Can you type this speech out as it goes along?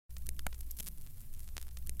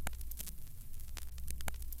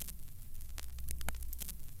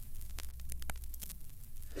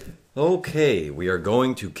Okay, we are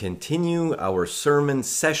going to continue our sermon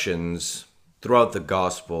sessions throughout the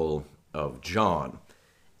Gospel of John.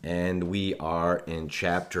 And we are in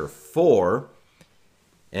chapter 4.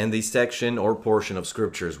 And the section or portion of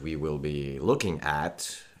scriptures we will be looking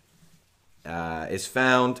at is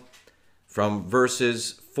found from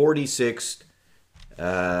verses 46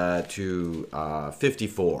 to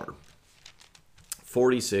 54.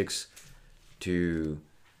 46 to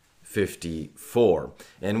 54.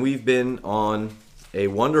 And we've been on a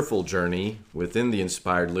wonderful journey within the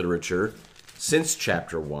inspired literature since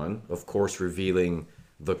chapter 1, of course, revealing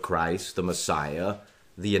the Christ, the Messiah,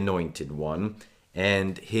 the Anointed One,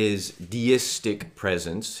 and his deistic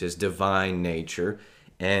presence, his divine nature,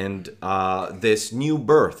 and this new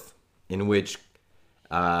birth in which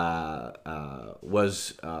was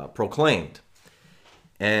proclaimed.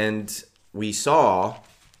 And we saw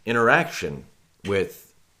interaction with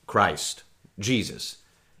Christ, Jesus,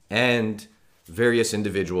 and various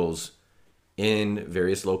individuals in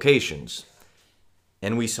various locations.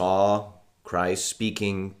 And we saw Christ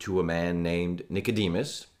speaking to a man named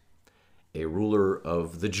Nicodemus, a ruler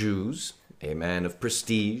of the Jews, a man of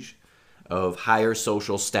prestige, of higher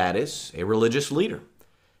social status, a religious leader.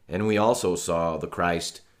 And we also saw the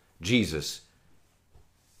Christ, Jesus,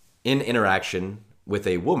 in interaction with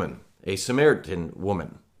a woman, a Samaritan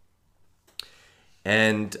woman.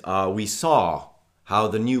 And we saw how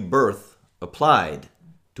the new birth applied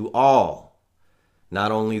to all,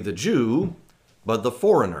 not only the Jew, but the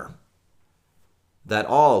foreigner, that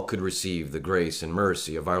all could receive the grace and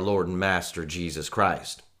mercy of our Lord and Master Jesus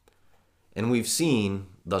Christ. And we've seen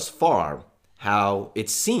thus far how it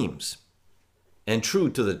seems, and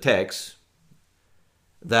true to the text,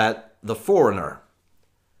 that the foreigner,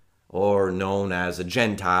 or known as a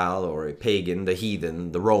Gentile or a pagan, the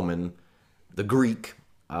heathen, the Roman, the Greek,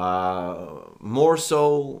 more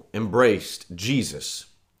so embraced Jesus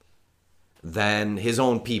than his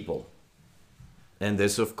own people. And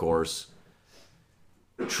this, of course,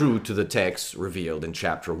 true to the text revealed in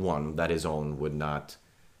chapter 1, that his own would not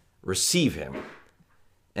receive him.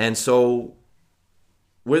 And so,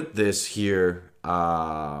 with this here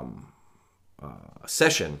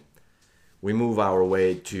session, we move our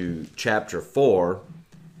way to chapter 4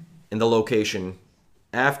 in the location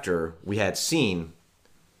after we had seen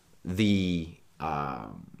the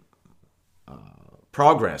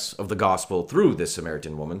progress of the gospel through this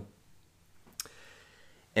Samaritan woman.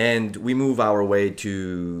 And we move our way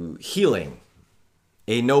to healing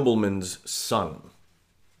a nobleman's son.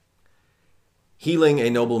 Healing a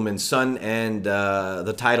nobleman's son, and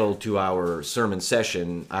the title to our sermon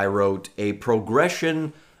session, I wrote, A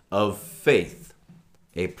Progression of Faith.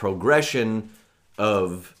 A Progression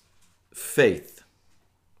of Faith.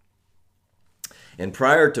 And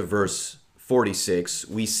prior to verse 46,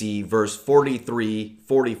 we see verse 43,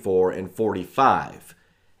 44, and 45.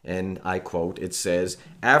 And I quote, it says,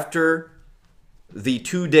 After the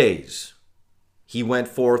 2 days, he went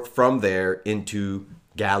forth from there into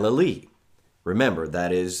Galilee. Remember,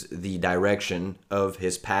 that is the direction of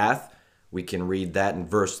his path. We can read that in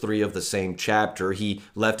verse 3 of the same chapter. He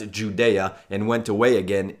left Judea and went away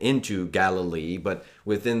again into Galilee. But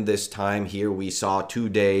within this time here, we saw 2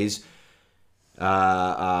 days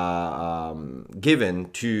given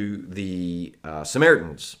to the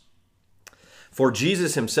Samaritans. For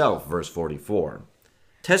Jesus himself, verse 44,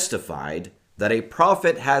 testified that a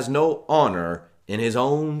prophet has no honor in his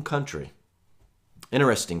own country.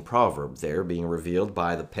 Interesting proverb there being revealed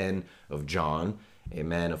by the pen of John, a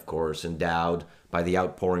man, of course, endowed by the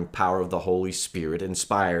outpouring power of the Holy Spirit,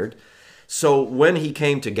 inspired. So when he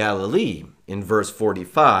came to Galilee, in verse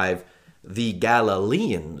 45, the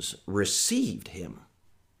Galileans received him,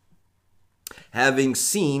 having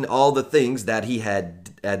seen all the things that he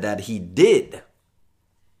did.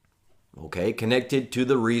 Okay, connected to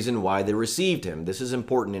the reason why they received him. This is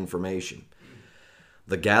important information.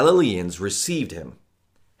 The Galileans received him,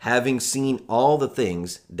 having seen all the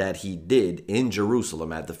things that he did in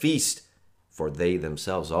Jerusalem at the feast, for they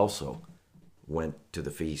themselves also went to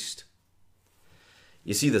the feast.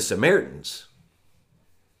 You see, the Samaritans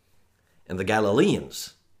and the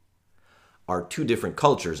Galileans are two different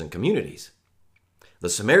cultures and communities. The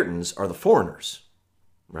Samaritans are the foreigners,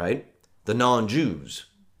 right? The non-Jews.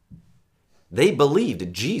 They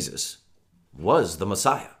believed Jesus was the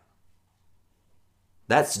Messiah.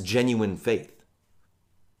 That's genuine faith.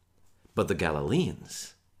 But the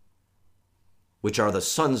Galileans, which are the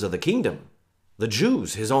sons of the kingdom, the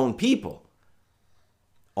Jews, his own people,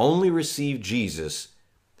 only received Jesus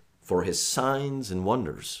for his signs and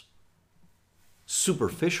wonders.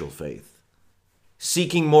 Superficial faith,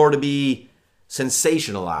 seeking more to be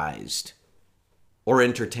sensationalized, or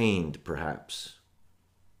entertained, perhaps,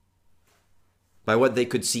 by what they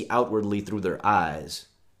could see outwardly through their eyes,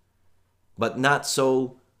 but not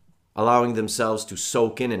so allowing themselves to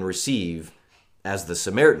soak in and receive as the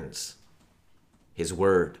Samaritans, his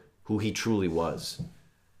word, who he truly was.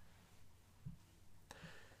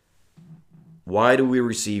 Why do we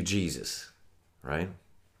receive Jesus, right?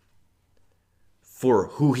 For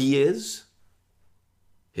who he is,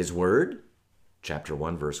 his word, chapter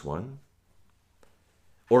 1, verse 1,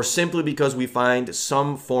 or simply because we find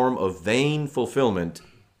some form of vain fulfillment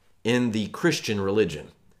in the Christian religion,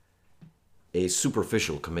 a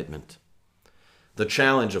superficial commitment. The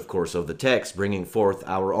challenge, of course, of the text, bringing forth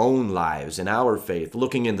our own lives and our faith,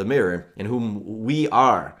 looking in the mirror, in whom we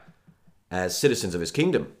are as citizens of his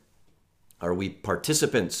kingdom. Are we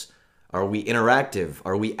participants? Are we interactive?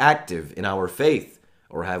 Are we active in our faith?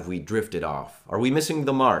 Or have we drifted off? Are we missing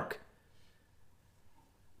the mark?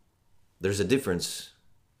 There's a difference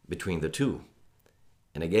between the two.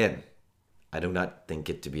 And again, I do not think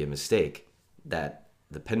it to be a mistake that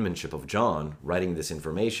the penmanship of John writing this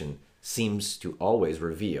information seems to always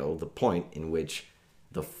reveal the point in which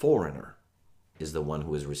the foreigner is the one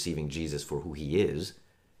who is receiving Jesus for who he is,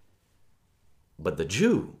 but the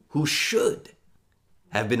Jew, who should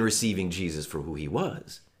have been receiving Jesus for who he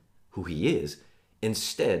was, who he is,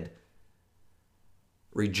 instead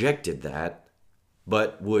rejected that,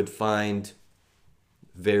 but would find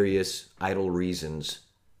various idle reasons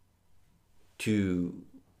to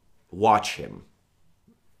watch him.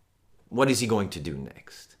 What is he going to do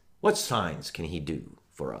next? What signs can he do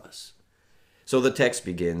for us? So the text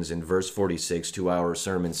begins in verse 46 to our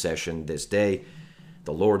sermon session this day,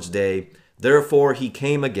 the Lord's Day. Therefore he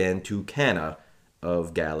came again to Cana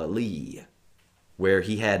of Galilee, where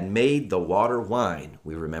he had made the water wine.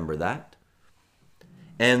 We remember that.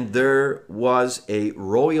 And there was a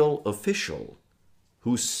royal official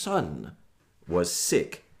whose son was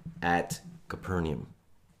sick at Capernaum.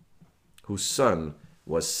 Whose son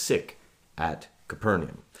was sick at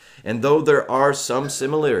Capernaum. And though there are some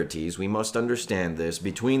similarities, we must understand this,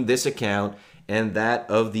 between this account and that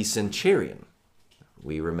of the centurion.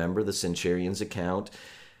 We remember the centurion's account.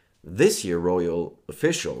 This here royal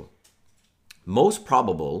official, most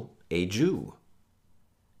probable a Jew,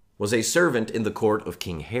 was a servant in the court of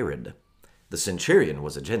King Herod. The centurion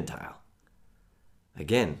was a Gentile.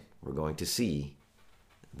 Again, we're going to see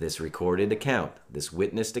this recorded account, this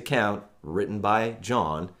witnessed account written by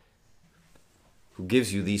John, who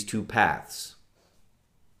gives you these two paths.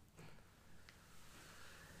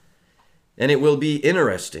 And it will be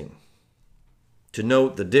interesting to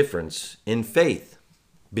note the difference in faith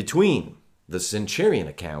between the centurion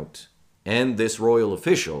account and this royal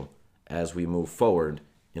official as we move forward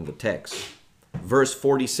in the text. Verse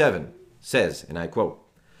 47 says, and I quote,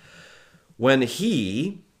 "When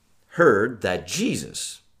he heard that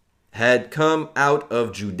Jesus had come out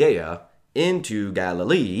of Judea into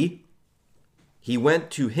Galilee, he went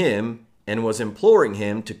to him and was imploring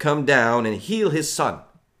him to come down and heal his son,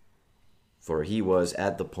 for he was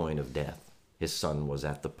at the point of death." His son was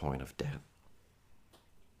at the point of death.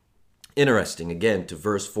 Interesting again to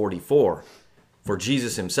verse 44. For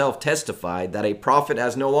Jesus himself testified that a prophet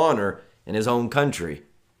has no honor in his own country.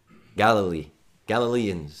 Galilee,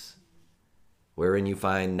 Galileans, wherein you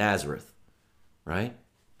find Nazareth, right?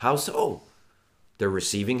 How so? They're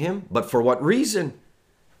receiving him, but for what reason?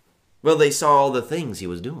 Well, they saw all the things he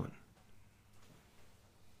was doing.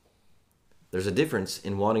 There's a difference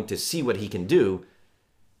in wanting to see what he can do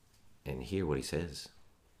and hear what he says,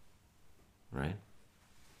 right?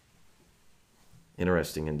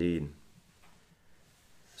 Interesting indeed.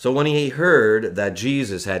 So when he heard that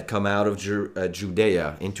Jesus had come out of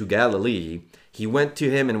Judea into Galilee, he went to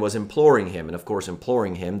him and was imploring him. And of course,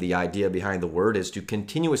 imploring him, the idea behind the word is to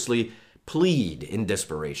continuously plead in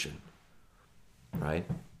desperation, right?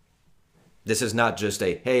 This is not just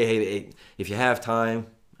a, hey, if you have time,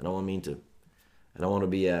 I don't want to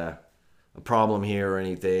be a problem here or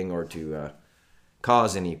anything, or to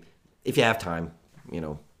cause any, if you have time,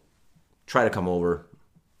 try to come over.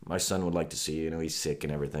 My son would like to see you, he's sick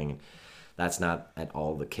and everything. That's not at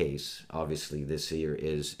all the case. Obviously, this here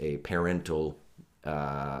is a parental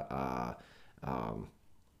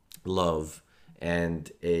love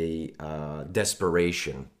and a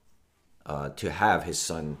desperation to have his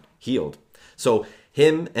son healed. So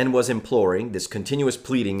him and was imploring, this continuous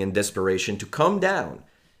pleading and desperation to come down.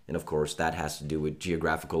 And of course, that has to do with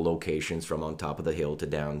geographical locations from on top of the hill to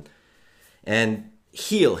down and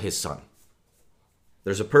heal his son.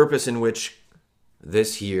 There's a purpose in which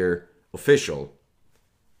this here official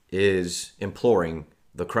is imploring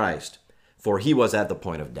the Christ. for he was at the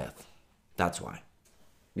point of death. That's why.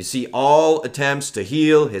 You see, all attempts to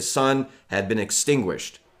heal his son had been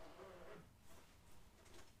extinguished.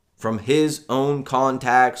 From his own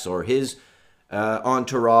contacts or his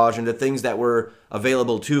entourage and the things that were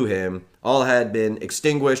available to him, all had been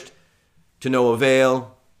extinguished to no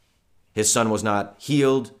avail. His son was not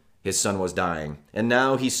healed. His son was dying. And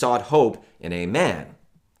now he sought hope in a man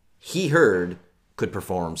he heard could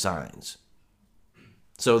perform signs.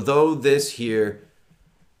 So though this here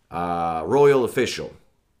royal official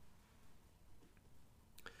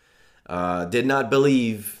did not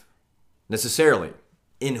believe necessarily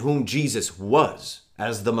in whom Jesus was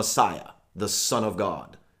as the Messiah, the Son of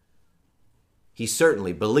God, he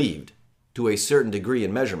certainly believed to a certain degree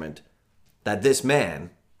and measurement that this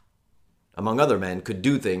man, among other men, could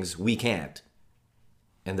do things we can't.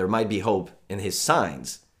 And there might be hope in his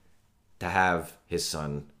signs to have his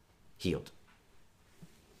son healed.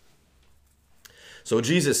 So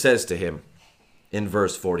Jesus says to him in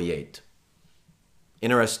verse 48,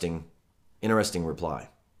 interesting reply.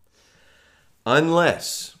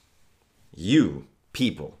 Unless you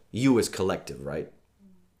people, you as collective, right?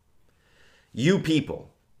 You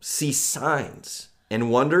people see signs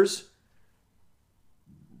and wonders,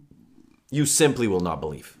 you simply will not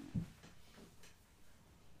believe.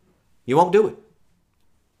 You won't do it.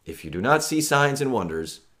 If you do not see signs and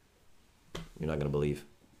wonders, you're not going to believe.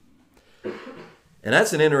 And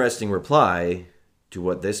that's an interesting reply to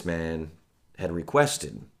what this man had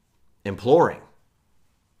requested, imploring,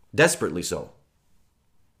 desperately so.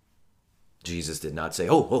 Jesus did not say,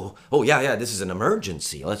 oh, yeah, this is an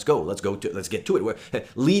emergency. Let's get to it.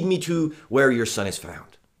 Lead me to where your son is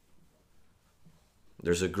found.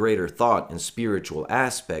 There's a greater thought and spiritual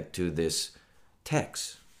aspect to this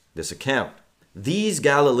text, this account. These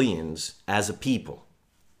Galileans, as a people,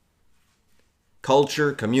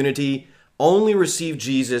 culture, community, only received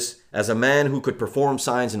Jesus as a man who could perform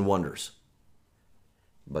signs and wonders,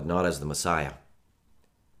 but not as the Messiah,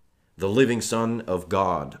 the living Son of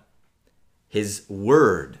God, his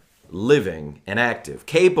word living and active,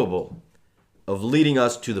 capable of leading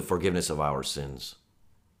us to the forgiveness of our sins.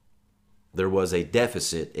 There was a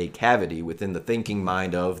deficit, a cavity within the thinking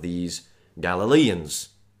mind of these Galileans,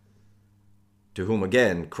 to whom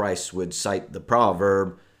again Christ would cite the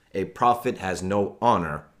proverb, a prophet has no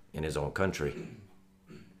honor in his own country.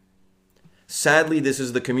 Sadly, this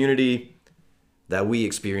is the community that we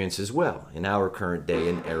experience as well in our current day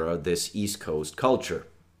and era, this East Coast culture.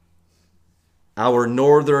 Our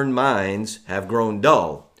northern minds have grown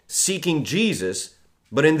dull, seeking Jesus,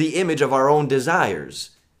 but in the image of our own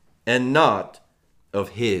desires and not of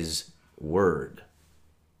his word.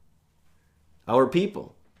 Our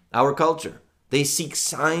people, our culture, they seek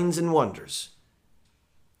signs and wonders.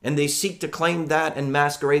 And they seek to claim that and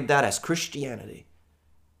masquerade that as Christianity.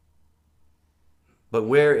 But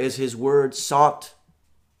where is his word sought?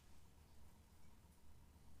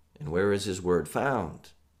 And where is his word found?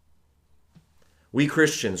 We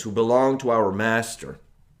Christians who belong to our Master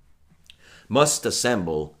must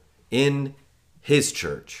assemble in his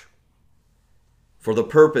church for the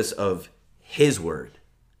purpose of his word,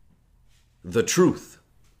 the truth.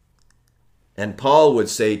 And Paul would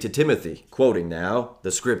say to Timothy, quoting now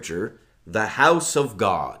the scripture, the house of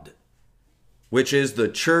God, which is the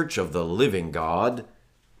church of the living God,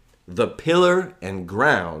 the pillar and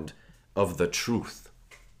ground of the truth.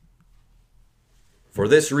 For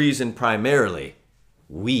this reason primarily,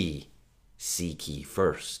 we seek ye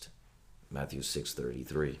first. Matthew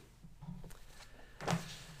 6:33.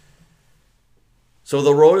 So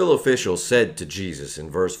the royal official said to Jesus in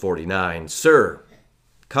verse 49, Sir,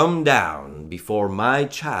 come down before my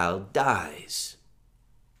child dies.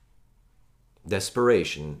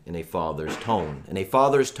 Desperation in a father's tone, in a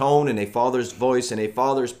father's tone, in a father's voice, in a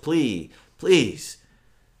father's plea. Please,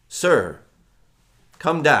 sir,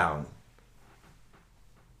 come down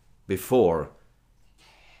before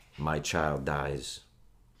my child dies.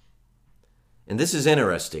 And this is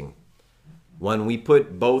interesting when we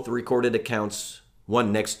put both recorded accounts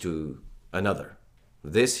one next to another.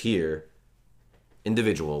 This here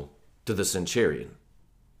individual to the centurion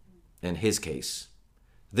and his case,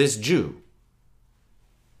 this Jew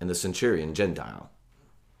and the centurion Gentile.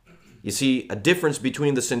 You see, a difference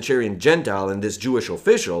between the centurion Gentile and this Jewish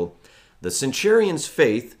official, the centurion's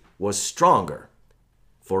faith was stronger,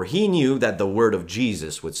 for he knew that the word of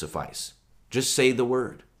Jesus would suffice. Just say the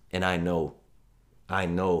word, and I know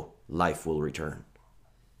life will return.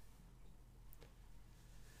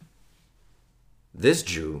 This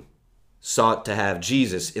Jew sought to have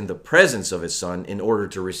Jesus in the presence of his son in order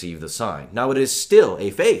to receive the sign. Now it is still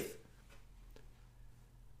a faith,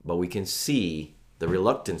 but we can see the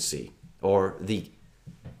reluctancy or the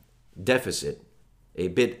deficit, a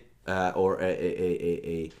bit or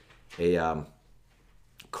a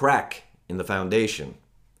crack in the foundation,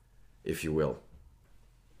 if you will.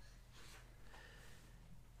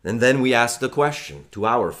 And then we ask the question to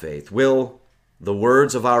our faith: will the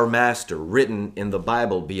words of our Master written in the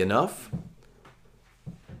Bible be enough?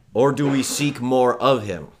 Or do we seek more of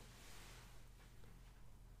him?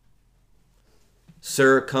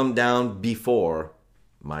 Sir, come down before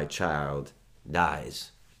my child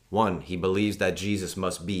dies. One, he believes that Jesus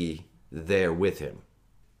must be there with him.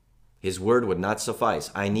 His word would not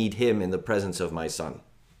suffice. I need him in the presence of my son.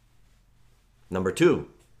 Number two,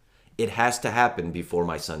 it has to happen before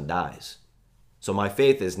my son dies. So my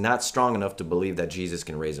faith is not strong enough to believe that Jesus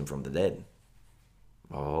can raise him from the dead.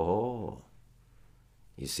 Oh,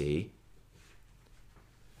 you see,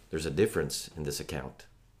 there's a difference in this account.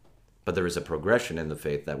 But there is a progression in the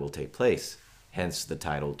faith that will take place, hence the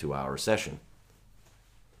title to our session.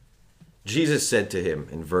 Jesus said to him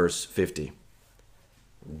in verse 50,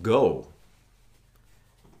 "Go,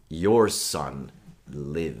 your son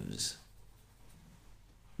lives."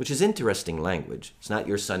 Which is interesting language. It's not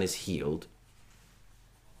your son is healed.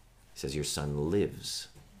 He says your son lives.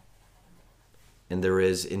 And there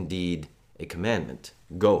is indeed a commandment.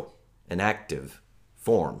 Go, an active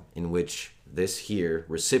form in which this here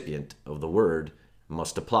recipient of the word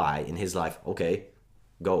must apply in his life. Okay,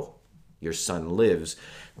 go. Your son lives.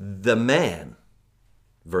 The man,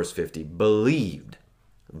 verse 50, believed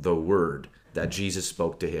the word that Jesus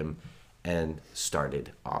spoke to him and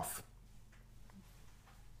started off.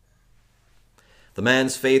 The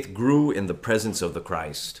man's faith grew in the presence of the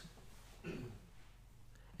Christ.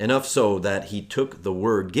 Enough so that he took the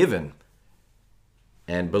word given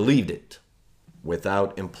and believed it,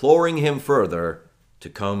 without imploring him further to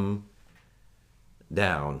come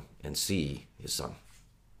down and see his son.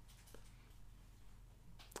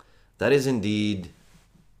 That is indeed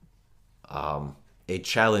a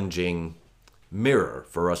challenging mirror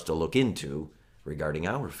for us to look into regarding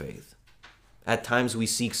our faith. At times we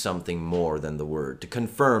seek something more than the word to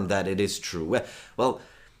confirm that it is true. Well,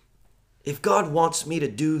 if God wants me to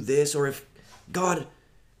do this, or if God,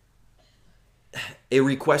 a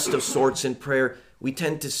request of sorts in prayer, we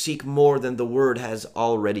tend to seek more than the word has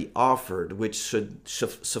already offered, which should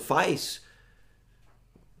suffice.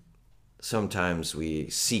 Sometimes we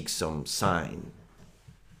seek some sign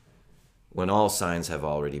when all signs have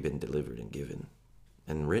already been delivered and given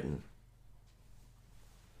and written.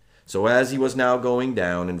 So as he was now going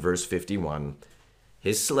down in verse 51,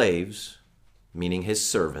 his slaves, meaning his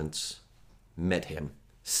servants, met him,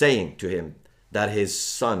 saying to him that his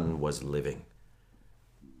son was living.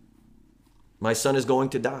 My son is going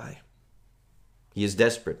to die. He is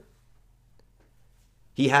desperate.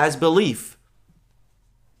 He has belief,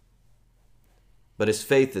 but his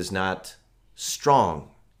faith is not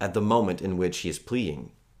strong at the moment in which he is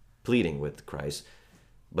pleading with Christ.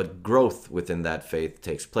 But growth within that faith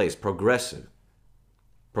takes place. Progression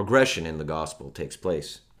in the gospel takes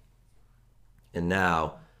place. And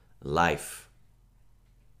now, life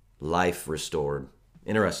restored.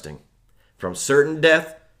 Interesting. From certain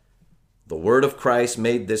death, the word of Christ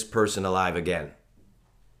made this person alive again.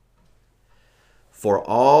 For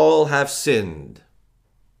all have sinned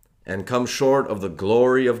and come short of the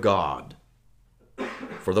glory of God.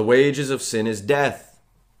 For the wages of sin is death,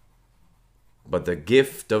 but the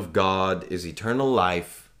gift of God is eternal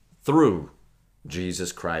life through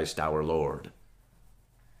Jesus Christ our Lord.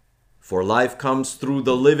 For life comes through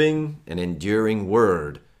the living and enduring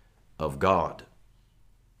word of God.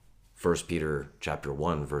 1 Peter chapter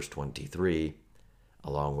 1, verse 23,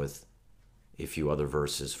 along with a few other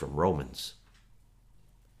verses from Romans.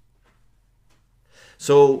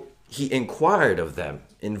 So he inquired of them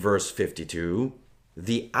in verse 52,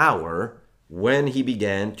 the hour when he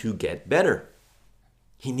began to get better.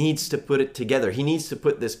 He needs to put it together. He needs to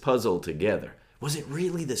put this puzzle together. Was it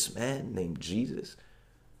really this man named Jesus?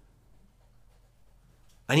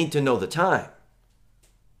 I need to know the time.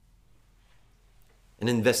 An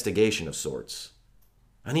investigation of sorts.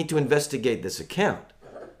 I need to investigate this account.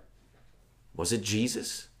 Was it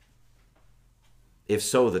Jesus? If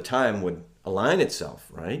so, the time would align itself,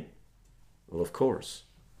 right? Well, of course.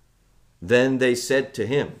 Then they said to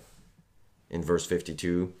him, in verse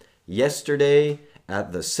 52, yesterday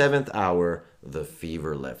at the 7th hour, the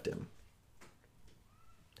fever left him.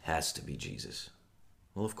 Has to be Jesus.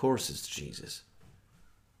 Well, of course it's Jesus.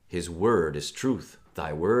 His word is truth.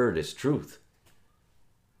 Thy word is truth.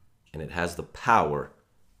 And it has the power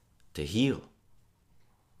to heal,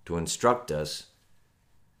 to instruct us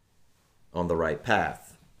on the right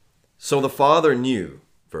path. So the Father knew,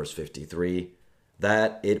 verse 53,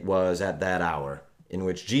 that it was at that hour in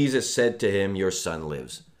which Jesus said to him, "Your son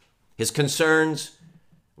lives." His concerns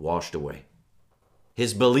washed away.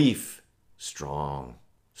 His belief strong,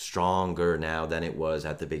 stronger now than it was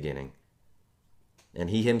at the beginning. And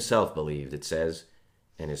he himself believed, it says,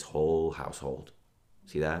 and his whole household.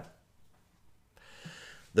 See that?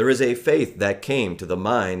 There is a faith that came to the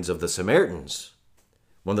minds of the Samaritans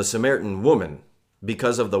when the Samaritan woman,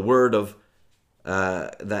 because of the word of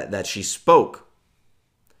that she spoke,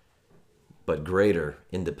 but greater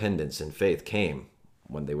independence and faith came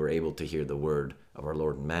when they were able to hear the word of our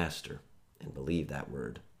Lord and Master and believe that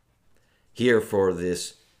word. Here for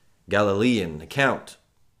this Galilean account,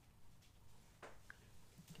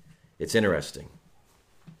 it's interesting.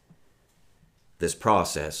 This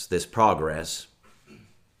process, this progress,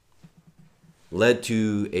 led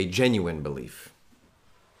to a genuine belief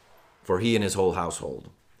for he and his whole household.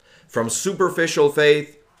 From superficial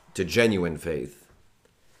faith to genuine faith.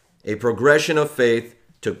 A progression of faith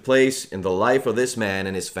took place in the life of this man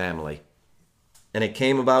and his family. And it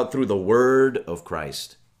came about through the word of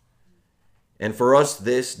Christ. And for us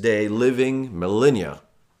this day, living millennia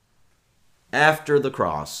after the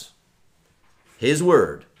cross, his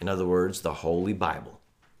word, in other words, the Holy Bible,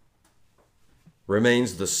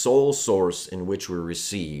 remains the sole source in which we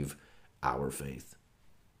receive our faith.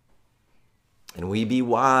 And we be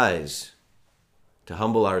wise to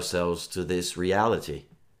humble ourselves to this reality.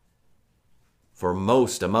 For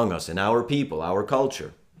most among us in our people, our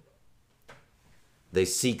culture, they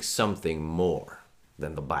seek something more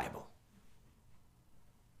than the Bible.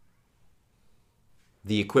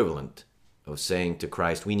 The equivalent of saying to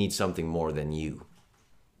Christ, we need something more than you.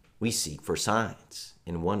 We seek for signs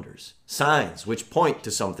and wonders. Signs which point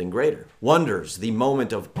to something greater. Wonders, the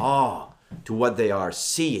moment of awe to what they are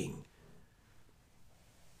seeing.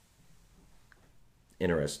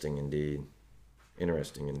 Interesting indeed.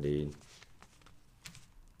 Interesting indeed.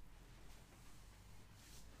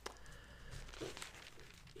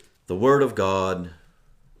 The Word of God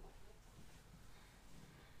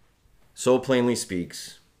so plainly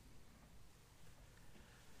speaks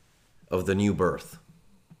of the new birth.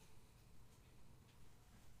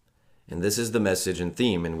 And this is the message and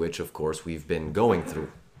theme in which, of course, we've been going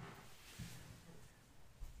through.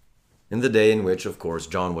 In the day in which, of course,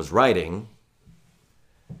 John was writing,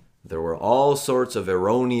 there were all sorts of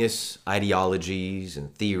erroneous ideologies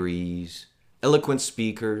and theories, eloquent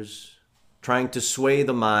speakers, trying to sway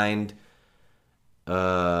the mind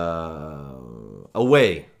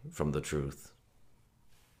away from the truth.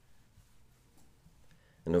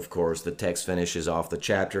 And of course, the text finishes off the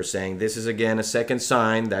chapter saying, this is again a second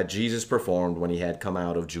sign that Jesus performed when he had come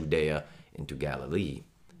out of Judea into Galilee.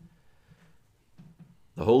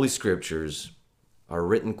 The Holy Scriptures are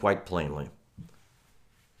written quite plainly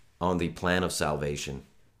on the plan of salvation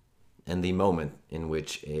and the moment in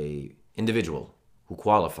which an individual who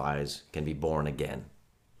qualifies can be born again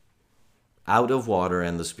out of water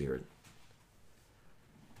and the Spirit.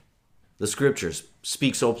 The Scriptures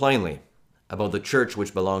speak so plainly about the church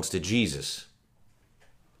which belongs to Jesus,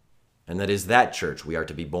 and that is that church we are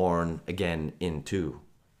to be born again into.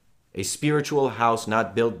 A spiritual house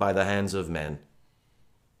not built by the hands of men,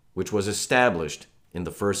 which was established in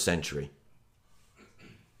the first century,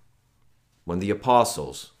 when the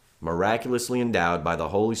apostles, miraculously endowed by the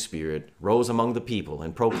Holy Spirit, rose among the people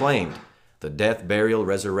and proclaimed the death, burial,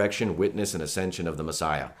 resurrection, witness, and ascension of the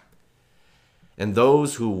Messiah. And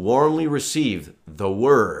those who warmly received the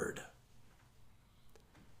word,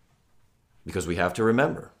 because we have to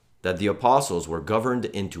remember that the apostles were governed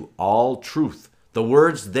into all truth. The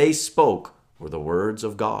words they spoke were the words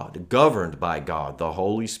of God, governed by God, the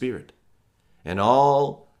Holy Spirit. And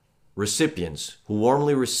all recipients who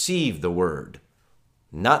warmly received the word,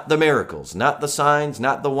 not the miracles, not the signs,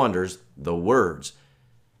 not the wonders, the words,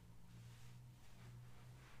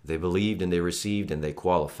 they believed and they received and they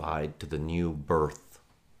qualified to the new birth,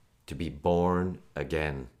 to be born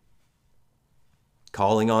again.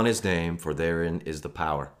 Calling on his name, for therein is the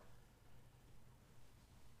power.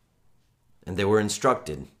 And they were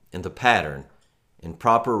instructed in the pattern, in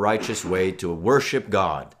proper righteous way to worship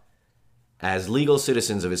God as legal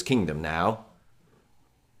citizens of his kingdom now.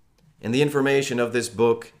 And the information of this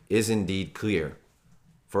book is indeed clear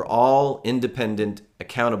for all independent,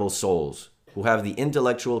 accountable souls who have the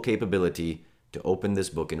intellectual capability to open this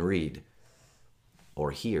book and read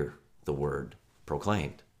or hear the word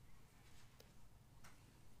proclaimed.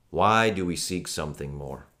 Why do we seek something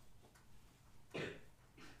more?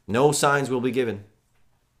 No signs will be given.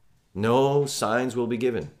 No signs will be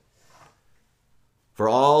given. For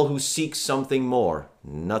all who seek something more,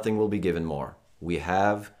 nothing will be given more. We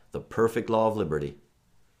have the perfect law of liberty.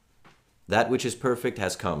 That which is perfect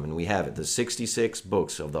has come, and we have it, the 66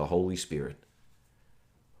 books of the Holy Spirit.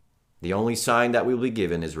 The only sign that will be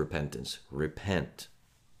given is repentance. Repent.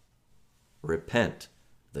 Repent.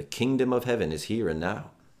 The kingdom of heaven is here and now.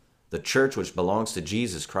 The church which belongs to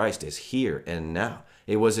Jesus Christ is here and now.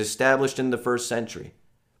 It was established in the first century,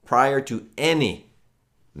 prior to any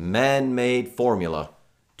man-made formula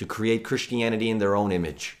to create Christianity in their own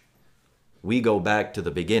image. We go back to the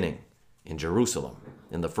beginning in Jerusalem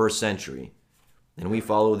in the first century, and we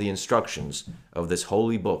follow the instructions of this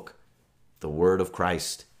holy book, the Word of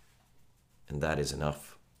Christ, and that is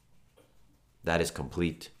enough. That is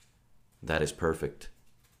complete. That is perfect.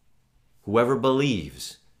 Whoever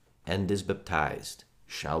believes and is baptized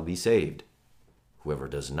shall be saved. Whoever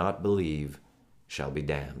does not believe shall be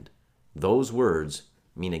damned. Those words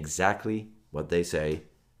mean exactly what they say.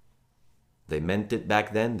 They meant it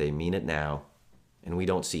back then, they mean it now, and we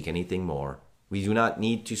don't seek anything more. We do not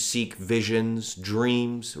need to seek visions,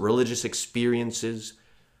 dreams, religious experiences,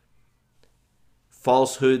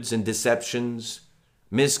 falsehoods and deceptions,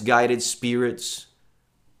 misguided spirits,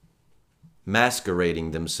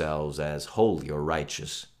 masquerading themselves as holy or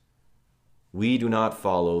righteous. We do not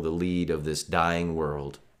follow the lead of this dying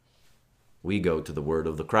world. We go to the word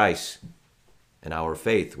of the Christ, and our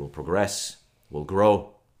faith will progress, will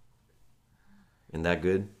grow. Isn't that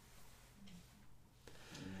good?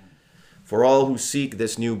 For all who seek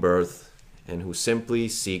this new birth and who simply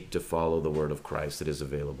seek to follow the word of Christ, it is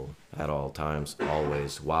available at all times,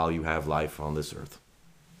 always, while you have life on this earth.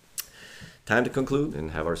 Time to conclude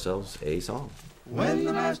and have ourselves a song. When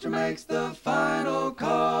the master makes the final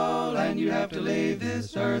call and you have to leave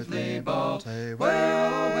this earthly ball, say,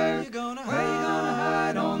 where you gonna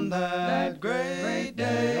hide on that great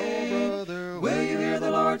day? Oh, brother, will you hear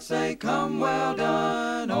the Lord say, come well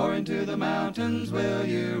done, or into the mountains will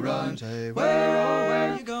you run? Say,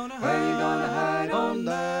 where you gonna hide on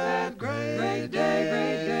that great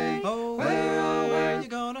day? Oh, where you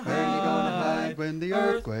gonna hide when the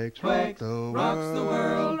earthquakes rocks the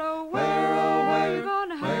world? Where you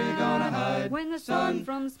gonna hide when the sun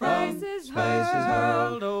from space is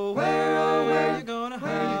hurled? Oh, where you gonna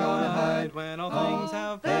hide when all things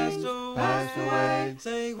have passed away?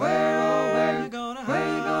 Say, where you gonna